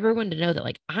want everyone to know that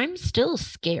like I'm still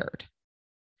scared.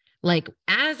 Like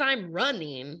as I'm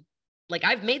running, like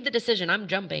I've made the decision, I'm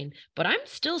jumping, but I'm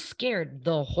still scared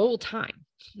the whole time.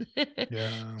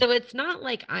 Yeah. So it's not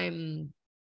like I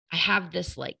have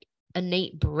this like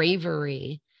innate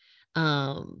bravery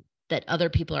that other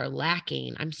people are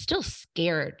lacking. I'm still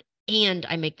scared and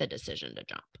I make the decision to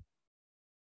jump.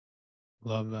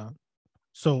 Love that.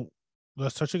 So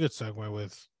that's such a good segue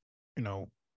with, you know,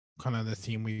 kind of the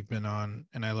theme we've been on.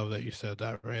 And I love that you said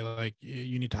that, right? Like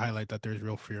you need to highlight that there's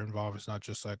real fear involved. It's not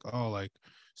just like, oh, like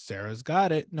Sarah's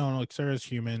got it. No, like Sarah's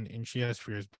human and she has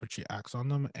fears, but she acts on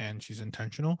them and she's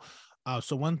intentional.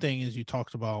 So one thing is you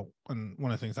talked about, and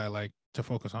one of the things I like to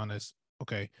focus on is,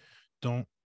 okay, don't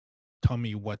tell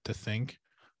me what to think,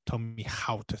 tell me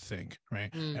how to think,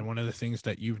 right? And one of the things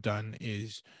that you've done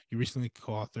is you recently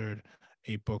co-authored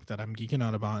a book that I'm geeking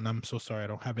out about, and I'm so sorry I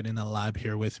don't have it in the lab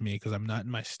here with me because I'm not in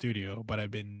my studio, but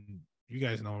I've been, you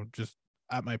guys know, just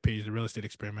at my page, the real estate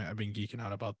experiment, I've been geeking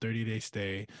out about 30-day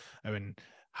stay. I've been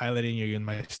highlighting you in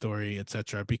my story,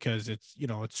 etc., because it's, you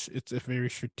know, it's a very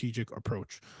strategic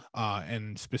approach,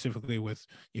 and specifically with,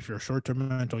 if you're a short-term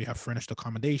rental, you have furnished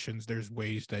accommodations, there's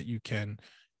ways that you can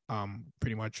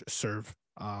pretty much serve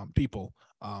people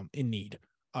in need.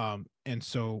 And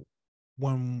so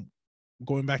when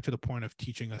going back to the point of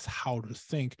teaching us how to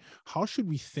think, how should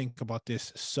we think about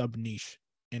this sub niche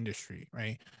industry,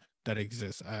 right? That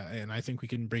exists. And I think we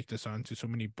can break this onto so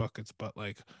many buckets, but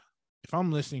like, if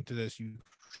I'm listening to this, you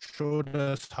showed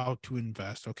us how to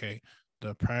invest. Okay.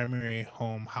 The primary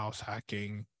home house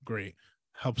hacking, great.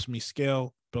 Helps me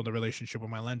scale, build a relationship with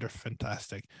my lender,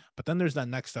 fantastic. But then there's that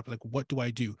next step, like what do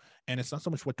I do? And it's not so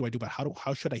much what do I do, but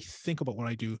how should I think about what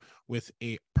I do with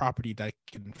a property that I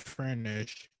can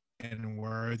furnish, and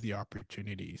where are the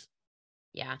opportunities?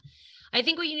 Yeah. I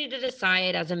think what you need to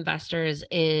decide as investors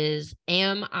is,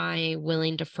 am I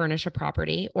willing to furnish a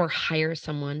property or hire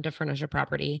someone to furnish a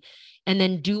property? And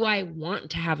then do I want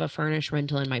to have a furnished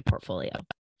rental in my portfolio?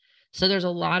 So there's a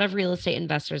lot of real estate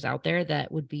investors out there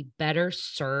that would be better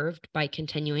served by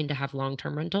continuing to have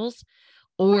long-term rentals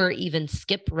or even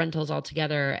skip rentals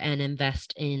altogether and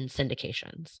invest in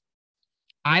syndications.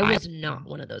 I was not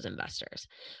one of those investors.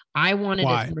 I wanted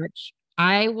as Why? much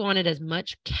I wanted as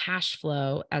much cash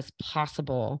flow as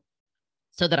possible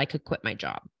so that I could quit my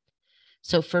job.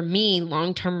 So for me,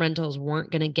 long-term rentals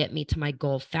weren't going to get me to my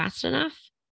goal fast enough.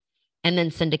 And then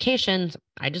syndications,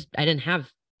 I didn't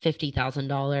have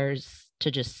 $50,000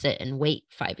 to just sit and wait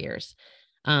 5 years.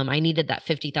 I needed that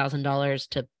 $50,000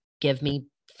 to give me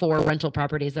 4 rental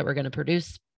properties that were going to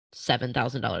produce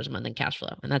 $7,000 a month in cash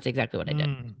flow. And that's exactly what I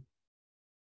did.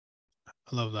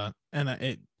 I love that.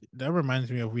 And that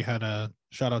reminds me of, we had a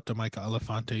shout out to Micah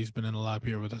Elefante. He's been in the lab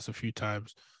here with us a few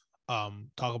times.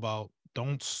 Talk about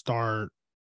don't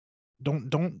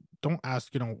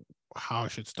ask, you know, how I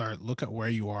should start. Look at where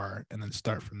you are and then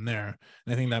start from there.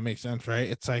 And I think that makes sense, right?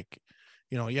 It's like,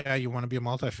 you know, yeah, you want to be a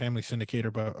multifamily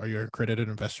syndicator, but are you an accredited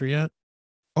investor yet?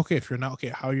 Okay, if you're not, okay,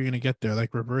 how are you going to get there?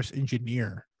 Like reverse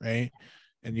engineer, right?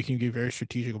 And you can get very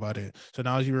strategic about it. So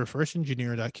now, as you reverse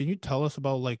engineer that, can you tell us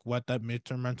about like what that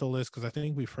midterm rental is? Because I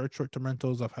think we've heard short-term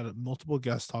rentals. I've had multiple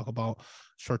guests talk about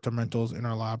short-term rentals in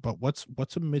our lab, but what's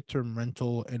a midterm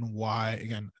rental and why?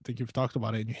 Again, I think you've talked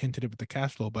about it and you hinted it with the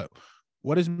cash flow, but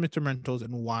what is midterm rentals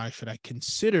and why should I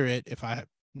consider it if I have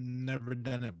never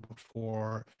done it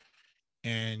before?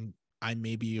 And I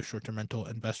may be a short-term rental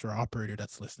investor or operator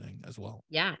that's listening as well.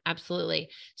 Yeah, absolutely.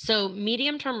 So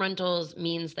medium-term rentals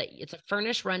means that it's a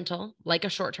furnished rental, like a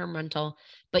short-term rental,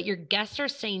 but your guests are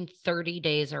staying 30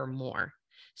 days or more.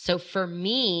 So for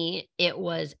me, it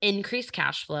was increased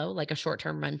cash flow, like a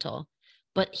short-term rental.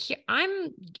 But here,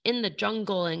 I'm in the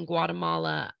jungle in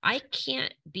Guatemala. I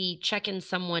can't be checking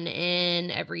someone in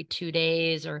every 2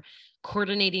 days or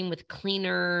coordinating with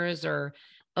cleaners or,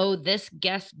 oh, this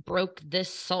guest broke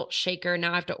this salt shaker.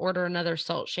 Now I have to order another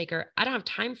salt shaker. I don't have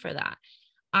time for that.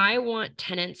 I want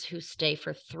tenants who stay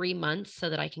for 3 months so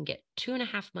that I can get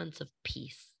 2.5 months of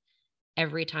peace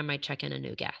every time I check in a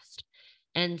new guest.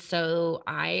 And so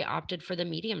I opted for the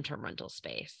medium term rental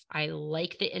space. I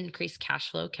like the increased cash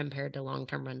flow compared to long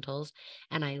term rentals.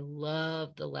 And I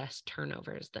love the less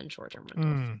turnovers than short term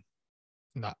rentals.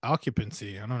 Not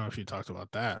occupancy. I don't know if you talked about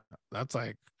that. That's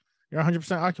like you're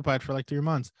 100% occupied for like 3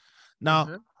 months.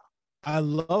 Now, I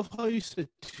love how you said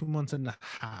 2 months and a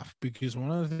half, because one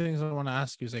of the things I want to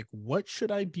ask you is like, what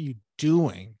should I be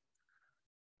doing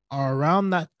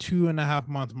around that 2.5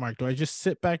 month mark? Do I just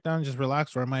sit back down and just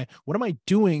relax, or what am I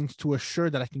doing to assure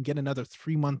that I can get another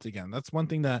 3 months again? That's one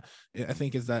thing that I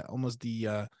think is that almost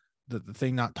the the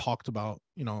thing not talked about,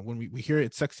 when we hear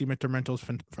it's sexy midterm rentals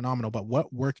phenomenal, but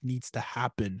what work needs to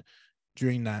happen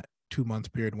during that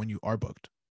 2-month period when you are booked?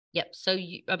 Yep. So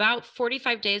about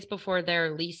 45 days before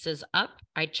their lease is up,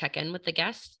 I check in with the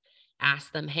guests,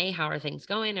 ask them, hey, how are things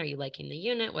going? Are you liking the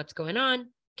unit? What's going on?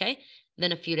 Okay.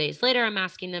 Then a few days later, I'm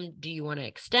asking them, do you want to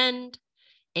extend?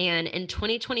 And in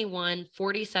 2021,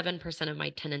 47% of my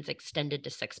tenants extended to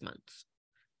 6 months.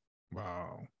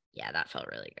 Wow. Yeah, that felt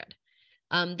really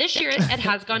good. This year it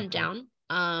has gone down.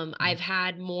 I've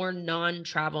had more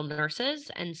non-travel nurses,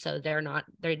 and so they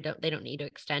don't need to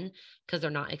extend because they're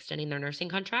not extending their nursing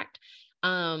contract.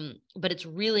 But it's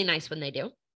really nice when they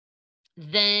do.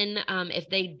 Then if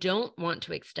they don't want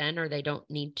to extend or they don't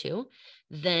need to,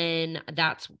 then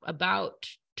that's about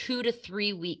 2 to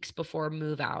 3 weeks before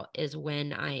move out is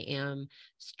when I am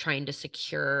trying to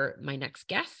secure my next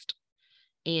guest.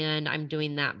 And I'm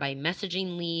doing that by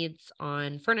messaging leads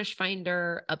on Furnish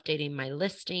Finder, updating my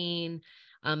listing,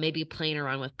 maybe playing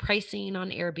around with pricing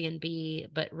on Airbnb,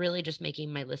 but really just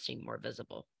making my listing more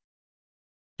visible.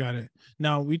 Got it.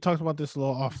 Now, we talked about this a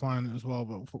little offline as well,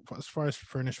 but as far as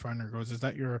Furnish Finder goes, is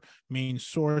that your main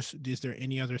source? Is there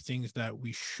any other things that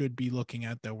we should be looking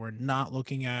at that we're not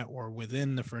looking at, or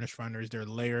within the Furnish Finder, is there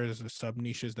layers or sub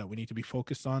niches that we need to be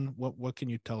focused on? What can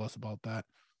you tell us about that?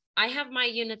 I have my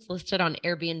units listed on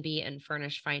Airbnb and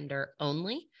Furnish Finder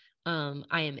only.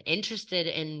 I am interested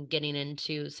in getting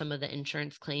into some of the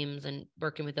insurance claims and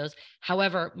working with those.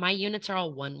 However, my units are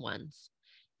all 1-1s.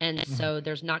 And so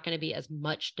there's not going to be as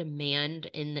much demand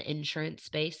in the insurance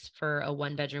space for a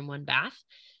 1-bedroom, 1-bath.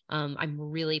 I'm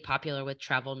really popular with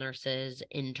travel nurses,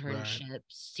 internships, right,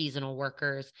 seasonal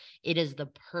workers. It is the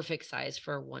perfect size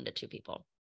for 1 to 2 people.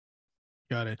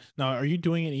 Got it. Now, are you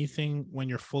doing anything when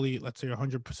you're fully, let's say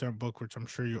 100% booked, which I'm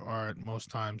sure you are at most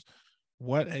times?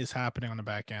 What is happening on the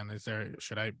back end? Is there,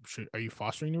 are you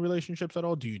fostering new relationships at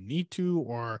all? Do you need to,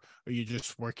 or are you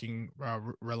just working,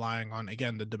 relying on,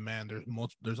 again, the demand?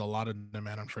 There's a lot of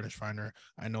demand on Furnish Finder.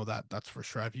 I know that's for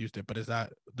sure. I've used it, but is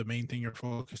that the main thing you're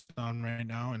focused on right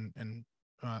now and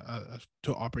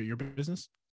to operate your business?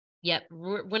 Yep.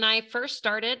 When I first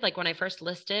started, like when I first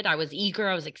listed, I was eager.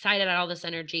 I was excited at all this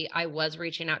energy. I was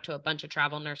reaching out to a bunch of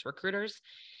travel nurse recruiters.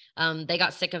 They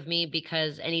got sick of me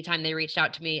because anytime they reached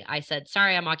out to me, I said,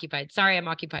 sorry, I'm occupied. Sorry, I'm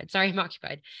occupied. Sorry, I'm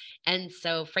occupied. And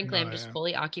so frankly, I'm just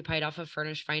fully occupied off of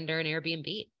Furnish Finder and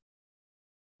Airbnb.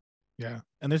 Yeah.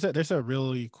 And there's a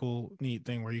really cool, neat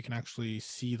thing where you can actually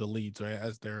see the leads, right,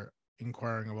 as they're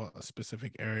inquiring about a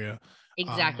specific area.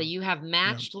 Exactly. You have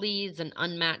matched leads and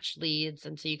unmatched leads.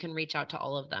 And so you can reach out to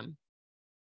all of them.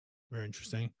 Very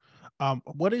interesting.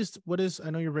 What is, I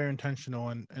know you're very intentional,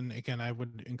 and again, I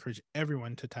would encourage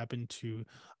everyone to tap into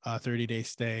 30-day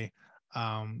stay.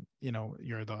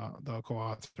 You're the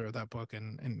co-author of that book,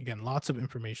 and again, lots of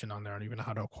information on there on even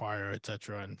how to acquire,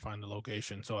 etc., and find the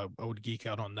location. So I would geek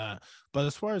out on that. But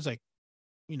as far as like,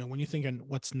 when you're thinking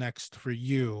what's next for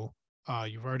you,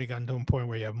 you've already gotten to a point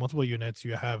where you have multiple units.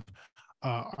 You have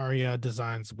Aria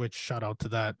Designs, which shout out to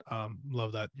that.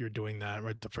 Love that you're doing that,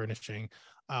 right? The furnishing.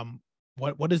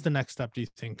 What is the next step, do you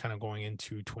think, kind of going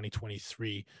into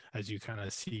 2023 as you kind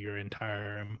of see your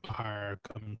entire empire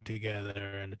come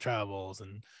together and the travels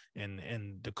and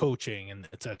the coaching and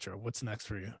etc.? What's next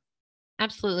for you?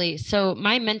 Absolutely. So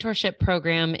my mentorship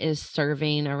program is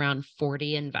serving around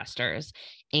 40 investors,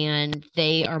 and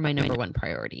they are my number one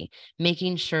priority,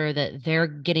 making sure that they're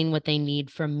getting what they need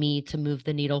from me to move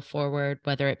the needle forward,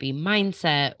 whether it be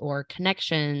mindset or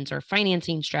connections or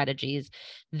financing strategies.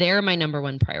 They're my number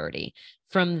one priority.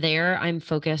 From there, I'm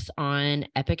focused on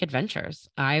epic adventures.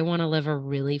 I want to live a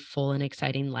really full and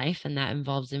exciting life, and that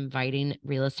involves inviting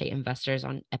real estate investors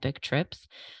on epic trips.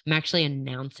 I'm actually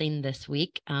announcing this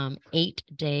week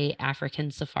 8-day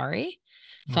African safari,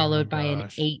 followed by an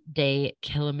 8-day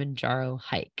Kilimanjaro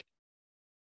hike.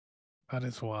 That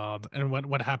is wild. And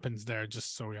what happens there,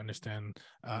 just so we understand,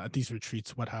 at these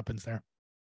retreats, what happens there?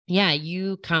 Yeah,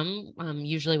 you come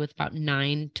usually with about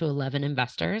 9 to 11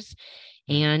 investors,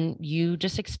 and you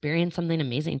just experience something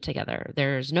amazing together.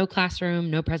 There's no classroom,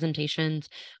 no presentations.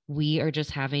 We are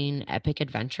just having epic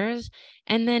adventures.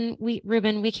 And then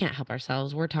Ruben, we can't help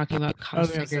ourselves. We're talking about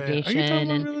cost segregation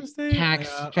and tax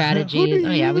strategies. Oh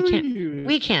yeah,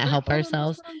 we can't help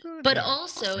ourselves. But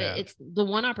also it's the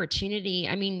one opportunity.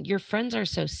 I mean, your friends are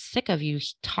so sick of you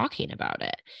talking about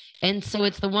it. And so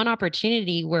it's the one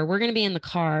opportunity where we're going to be in the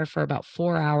car for about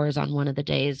 4 hours on one of the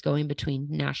days, going between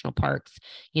national parks,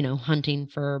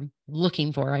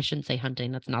 looking for, I shouldn't say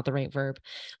hunting, that's not the right verb,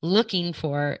 looking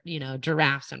for,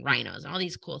 giraffes and rhinos and all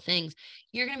these cool things.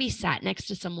 You're going to be sat next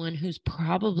to someone who's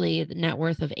probably the net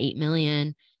worth of 8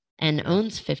 million and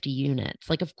owns 50 units.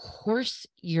 Like, of course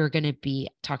you're going to be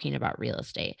talking about real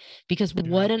estate, because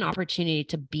what an opportunity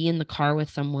to be in the car with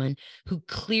someone who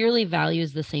clearly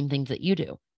values the same things that you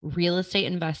do: real estate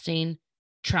investing,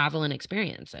 travel, and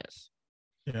experiences.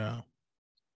 Yeah.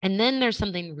 And then there's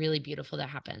something really beautiful that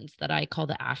happens that I call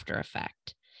the after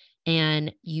effect.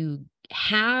 And you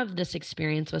have this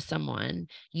experience with someone,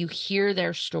 you hear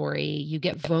their story, you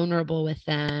get vulnerable with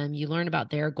them, you learn about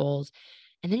their goals,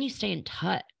 and then you stay in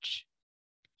touch.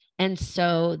 And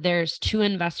so there's two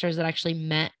investors that actually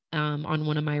met on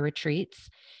one of my retreats,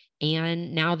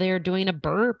 and now they're doing a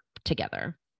burp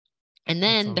together. And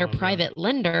then their private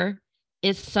lender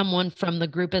is someone from the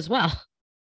group as well.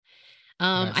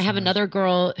 I have another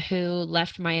girl who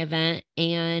left my event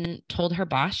and told her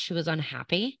boss she was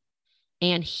unhappy,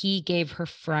 and he gave her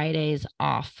Fridays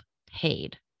off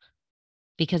paid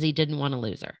because he didn't want to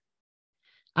lose her.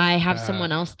 I have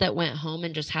someone else that went home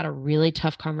and just had a really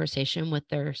tough conversation with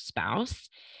their spouse.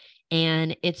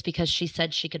 And it's because she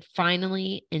said she could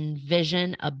finally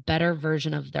envision a better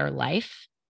version of their life,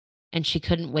 and she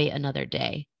couldn't wait another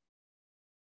day.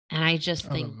 And I just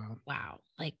think, wow,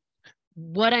 like,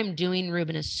 what I'm doing,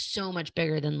 Ruben, is so much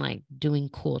bigger than like doing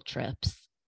cool trips.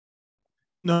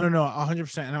 No,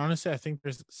 100%. And honestly, I think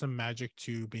there's some magic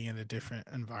to being in a different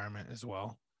environment as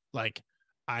well. Like,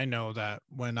 I know that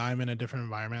when I'm in a different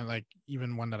environment, like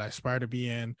even one that I aspire to be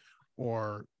in,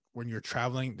 or when you're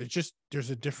traveling, there's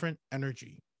a different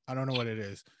energy. I don't know what it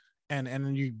is.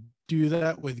 And you do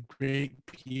that with great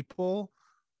people.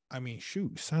 I mean,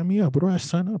 shoot, sign me up. Where do I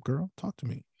sign up, girl? Talk to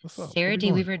me. What's up?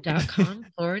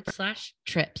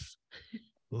 SarahDweaver.com/trips.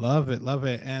 Love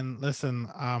it. And listen,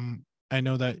 I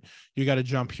know that you got to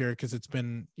jump here because it's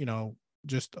been,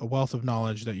 just a wealth of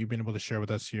knowledge that you've been able to share with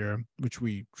us here, which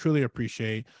we truly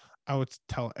appreciate. I would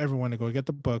tell everyone to go get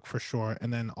the book for sure.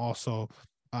 And then also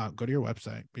go to your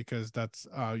website, because that's,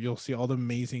 you'll see all the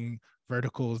amazing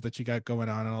verticals that you got going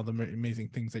on and all the amazing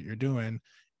things that you're doing.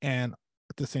 And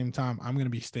at the same time, I'm going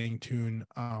to be staying tuned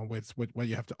with what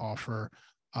you have to offer.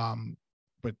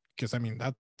 But because I mean,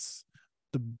 that's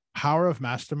the power of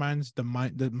masterminds, the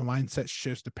mindset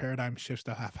shifts, the paradigm shifts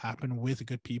that have happened with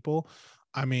good people.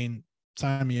 I mean,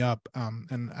 sign me up.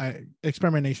 And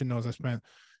Experiment Nation knows I spent,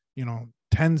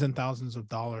 tens and thousands of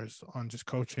dollars on just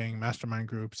coaching mastermind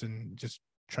groups and just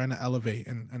trying to elevate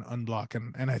and unblock.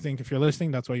 And I think if you're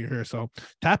listening, that's why you're here. So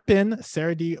tap in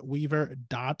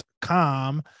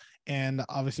SarahDweaver.com. And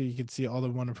obviously you can see all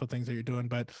the wonderful things that you're doing,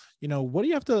 but what do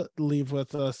you have to leave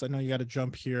with us? I know you got to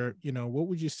jump here. What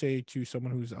would you say to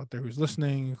someone who's out there, who's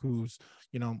listening, who's,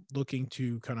 looking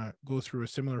to kind of go through a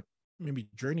similar maybe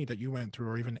journey that you went through,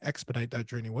 or even expedite that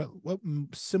journey? What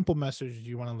simple message do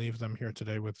you want to leave them here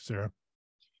today with, Sarah?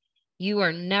 You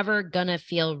are never gonna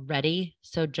feel ready,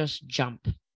 so just jump.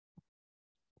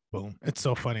 Boom. It's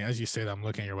so funny. As you say that, I'm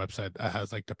looking at your website that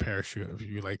has like the parachute of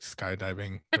you like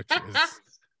skydiving, which is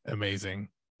amazing.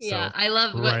 Yeah, so, I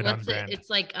love what's it? It's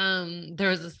like there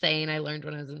was a saying I learned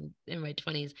when I was in my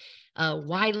 20s.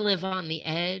 Why live on the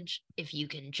edge if you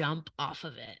can jump off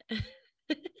of it?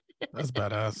 That's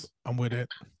badass. I'm with it.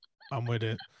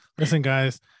 Listen,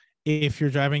 guys, if you're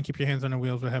driving, keep your hands on the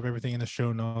wheels. We'll have everything in the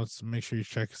show notes. Make sure you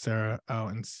check Sarah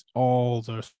out, and all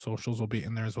the socials will be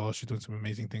in there as well. She's doing some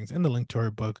amazing things in the link to her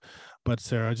book. But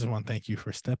Sarah, I just want to thank you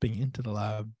for stepping into the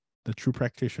lab, the true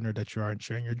practitioner that you are, and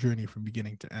sharing your journey from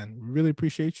beginning to end. We really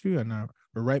appreciate you, and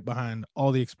we're right behind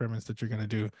all the experiments that you're going to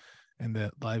do and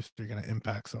the lives you're going to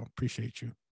impact. So appreciate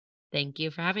you. Thank you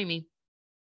for having me.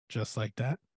 Just like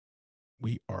that,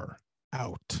 we are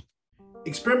out.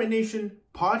 Experiment Nation,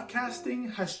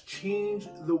 podcasting has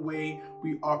changed the way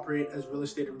we operate as real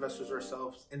estate investors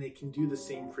ourselves, and it can do the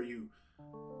same for you.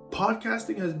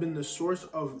 Podcasting has been the source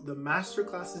of the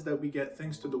masterclasses that we get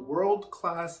thanks to the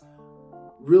world-class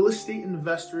real estate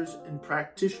investors and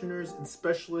practitioners and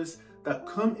specialists that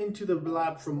come into the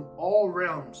lab from all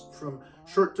realms, from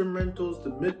short-term rentals to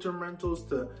mid-term rentals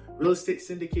to real estate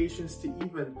syndications to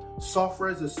even software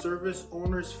as a service.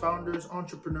 Owners, founders,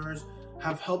 entrepreneurs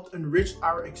have helped enrich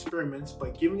our experiments by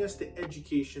giving us the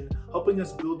education, helping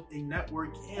us build a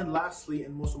network, and lastly,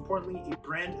 and most importantly, a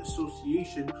brand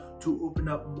association to open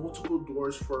up multiple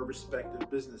doors for our respective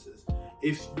businesses.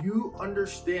 If you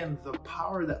understand the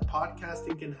power that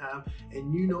podcasting can have,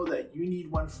 and you know that you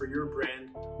need one for your brand,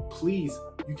 please,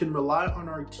 you can rely on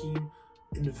our team.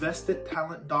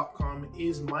 InvestedTalent.com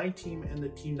is my team and the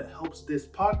team that helps this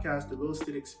podcast, The Real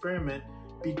Estate Experiment,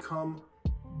 become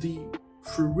the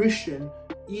fruition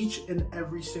each and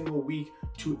every single week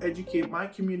to educate my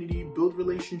community, build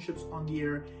relationships on the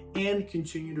air, and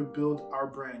continue to build our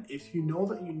brand. If you know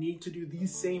that you need to do the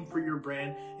same for your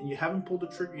brand and you haven't pulled the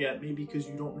trigger yet, maybe because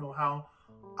you don't know how,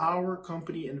 our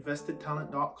company,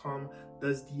 InvestedTalent.com,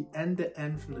 does the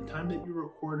end-to-end from the time that you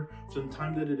record to the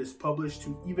time that it is published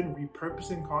to even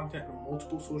repurposing content on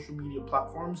multiple social media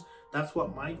platforms. That's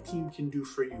what my team can do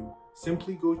for you.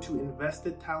 Simply go to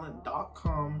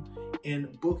InvestedTalent.com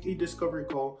and book a discovery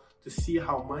call to see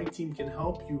how my team can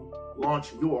help you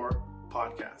launch your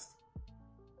podcast.